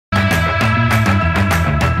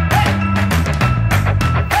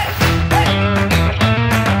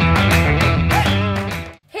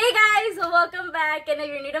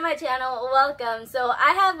my channel. Welcome. So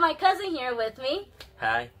I have my cousin here with me.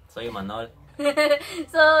 Hi, soy Manuel.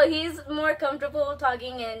 So he's more comfortable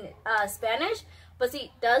talking in Spanish, but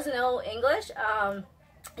he does know English.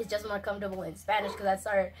 He's just more comfortable in Spanish because that's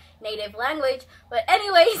our native language. But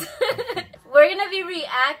anyways, we're gonna be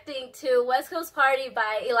reacting to West Coast Party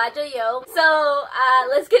by Elijah Yo. So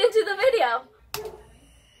let's get into the video.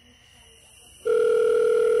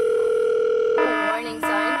 Good morning,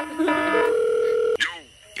 son.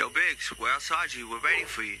 Yo, Biggs, we're outside you. We're waiting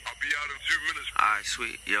for you. I'll be out in 2 minutes. Alright,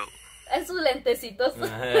 sweet. Yo. En sus lentecitos.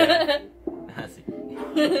 Así.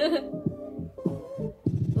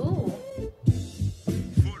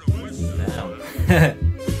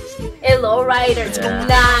 El lowrider,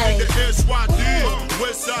 nice.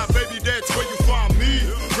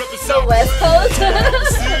 The West Coast.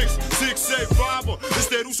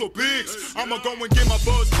 I'ma go and get my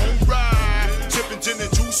buzz on ride. Sipping gin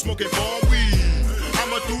and juice, smoking bomb weed.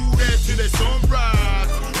 I'ma do that till the sunrise.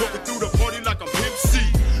 Walking through the party like I'm Pimp C.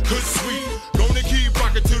 Good sweet. Gonna keep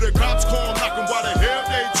rocking till the cops call knocking while the hell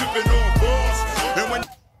they tripping on boss. And when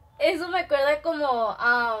Eso me acuerda como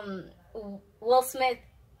Will Smith,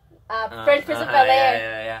 French Prince of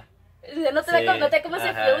Bel-Air. ¿No te da como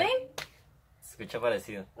ese feeling? Escucha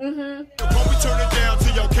parecido. we turn it down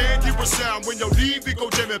till your candy resound. When you leave, we go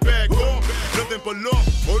jam it back off. Nothing but love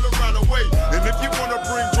all around the way. And if you wanna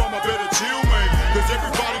bring drama, better chill, man. Cause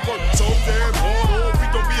everybody works so damn hard. Oh, we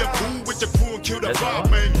don't be a fool with your crew and kill the vibe,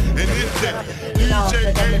 man. And if that DJ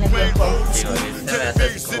ain't playing old school, take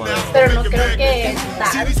face in the house, Pero no make it creo back. que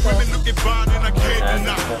See these women looking fine and I can't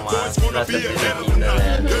deny. Boy, it's gonna be a hell of a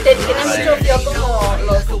night. Tiene mucho feel como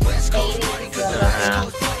los 80s.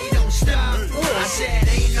 I said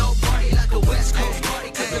ain't no party like a West Coast party,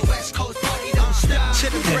 cause the West Coast party don't stop. To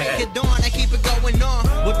the break of dawn, I keep it going on.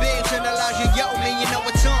 With Biggs and Elijah Yo, man, you know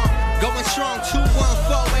it's on. Going strong,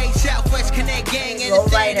 214 Southwest Connect gang, and the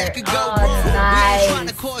thing that could go wrong. We ain't trying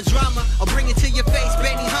to cause drama or bring it to your face,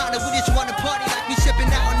 Benny Honda. We just wanna party like we sipping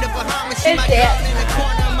out in the Bahamas. See my girl in the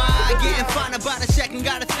corner of my eye, getting finer by the second.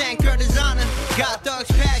 Gotta thank her designer. Got thugs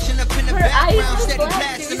passion up in the background, steady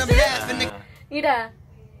blasting, I'm laughing. Mira,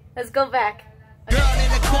 let's go back. Girl in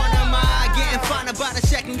the corner of my eye, getting finer by the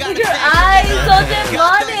second. Got Your eyes so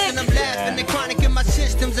demonic. I'm laughing, the chronic in my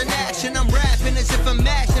systems in action. I'm rapping as if I'm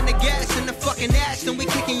mashing the gas in the fucking ass. And we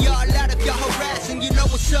kicking y'all out if y'all harassing. You know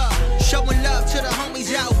what's up? Showing love to the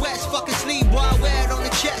homies out west. Fucking sleep boy, wear it on the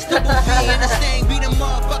chest. Double B in the stain, beat them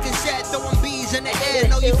motherfucking set. Throwing bees in the air.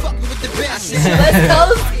 Know you fucking with the best. West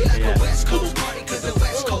Coast. Like a West Coast party, cause the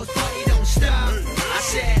West Coast party don't stop. I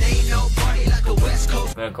said ain't no party like a West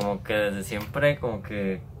Coast. Pero como que desde siempre como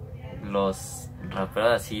que los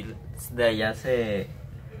raperos así de allá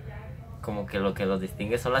como que lo que los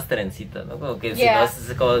distingue son las trencitas, ¿no? Como que,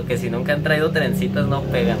 como que si nunca han traído trencitas no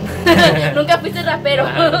pegan. Nunca fuiste rapero.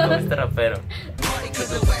 Nunca fuiste rapero.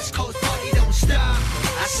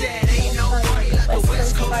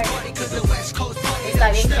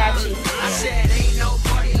 Está bien catchy.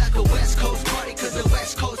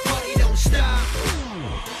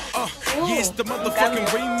 Yeah, it's the motherfucking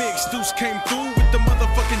remix. Deuce came through with the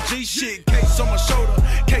motherfucking G shit. Case on my shoulder,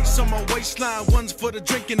 case on my waistline. One's for the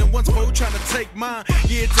drinking and one's for who trying to take mine.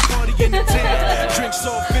 Yeah, it's a party in the town. Drinks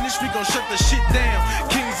all finished, we gon' shut the shit down.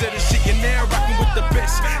 Kings of the shit, you're now rocking with the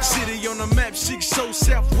best. City on the map, 6 so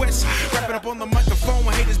Southwest. Rapping up on the microphone,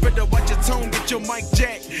 haters better watch your tone, get your mic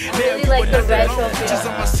jacked. Hell, you like the another retro low. Just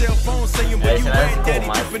on my cell phone saying where you at, daddy,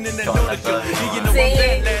 dripping in that Nautica. Yeah, you know I'm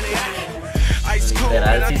bad, daddy. Ice cold,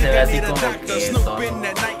 Literal sí se ve así como que son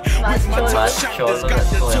más cholos,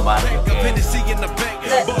 así como de barrio que...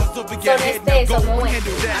 Son muy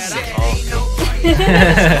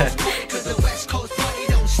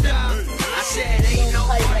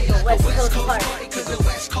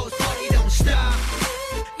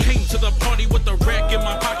Came to the party with the rack in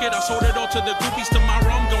my pocket. I sold it all to the groupies. Tomorrow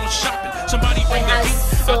I'm going shopping. Somebody bring the heat.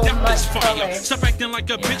 I doubt this fire. Stop acting like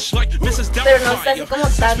a bitch like Mrs. Doubtfire.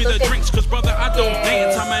 Pass me the drinks, cause brother I don't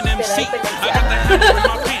dance. I'm an MC. I got the hammer in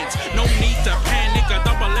my pants. No need to panic. A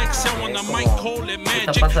double XL on the mic, call it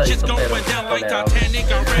magic. Shit's going down like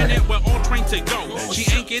Titanic. I ran it, we're all trained to go. She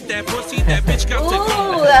ain't get that pussy, that bitch got to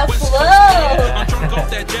go. that flow. I'm drunk off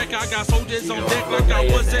that jack. I got soldiers on deck like I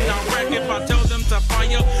was in Iraq. If I tell them to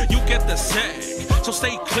fire, you get the sack. So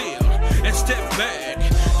stay clear and step back.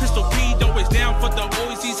 Pistol Pete always down for the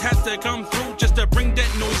Oisies. Has to come through just to bring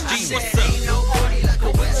that noise. G, what's up? Ain't no party like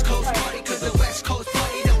a West Coast party, cause the West Coast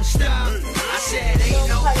party don't stop. I said ain't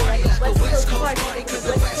no party like a West Coast party, cause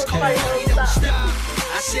the West Coast party don't stop.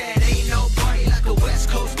 I said ain't no party like a West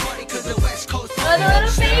Coast party, cause the West Coast party don't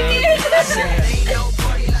stop. I said ain't no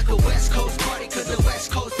party like a West Coast party, cause the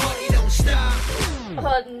West Coast party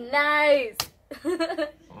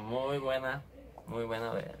Muy buena, muy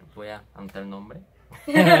buena. A ver, voy a anotar el nombre.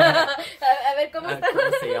 A ver cómo está.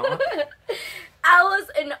 ¿Cómo se llama? That was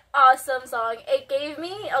an awesome song. It gave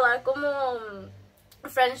me a lot como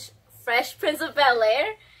Fresh Prince of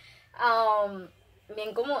Bel-Air.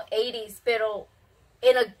 Bien como 80s, pero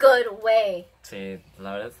in a good way. Sí,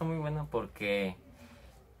 la verdad está muy buena porque,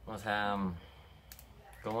 o sea,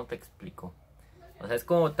 ¿cómo te explico? O sea, es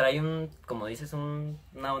como trae como dices,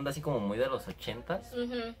 una onda así como muy de los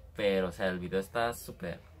 80s, pero, o sea, el video está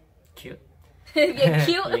súper cute. Bien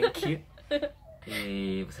cute. Bien cute.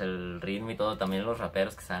 Y pues el ritmo y todo, también los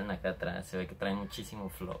raperos que salen acá atrás, se ve que traen muchísimo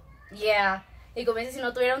flow. Yeah. Y como dices, si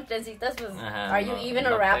no tuvieran trencitas, pues, Ajá, are you no, even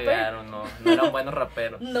a no rapper? pegaron, no eran buenos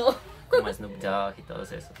raperos. No. Como Snoop Dogg y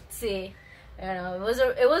todos esos. Sí. I don't know.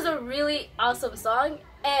 It was a really awesome song,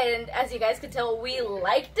 and as you guys could tell, we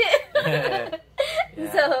liked it.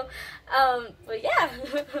 Yeah. So, but yeah.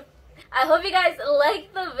 I hope you guys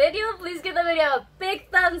liked the video. Please give the video a big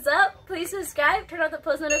thumbs up. Please subscribe, turn on the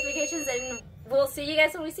post notifications, and we'll see you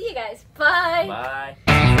guys when we see you guys. Bye.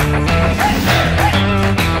 Bye.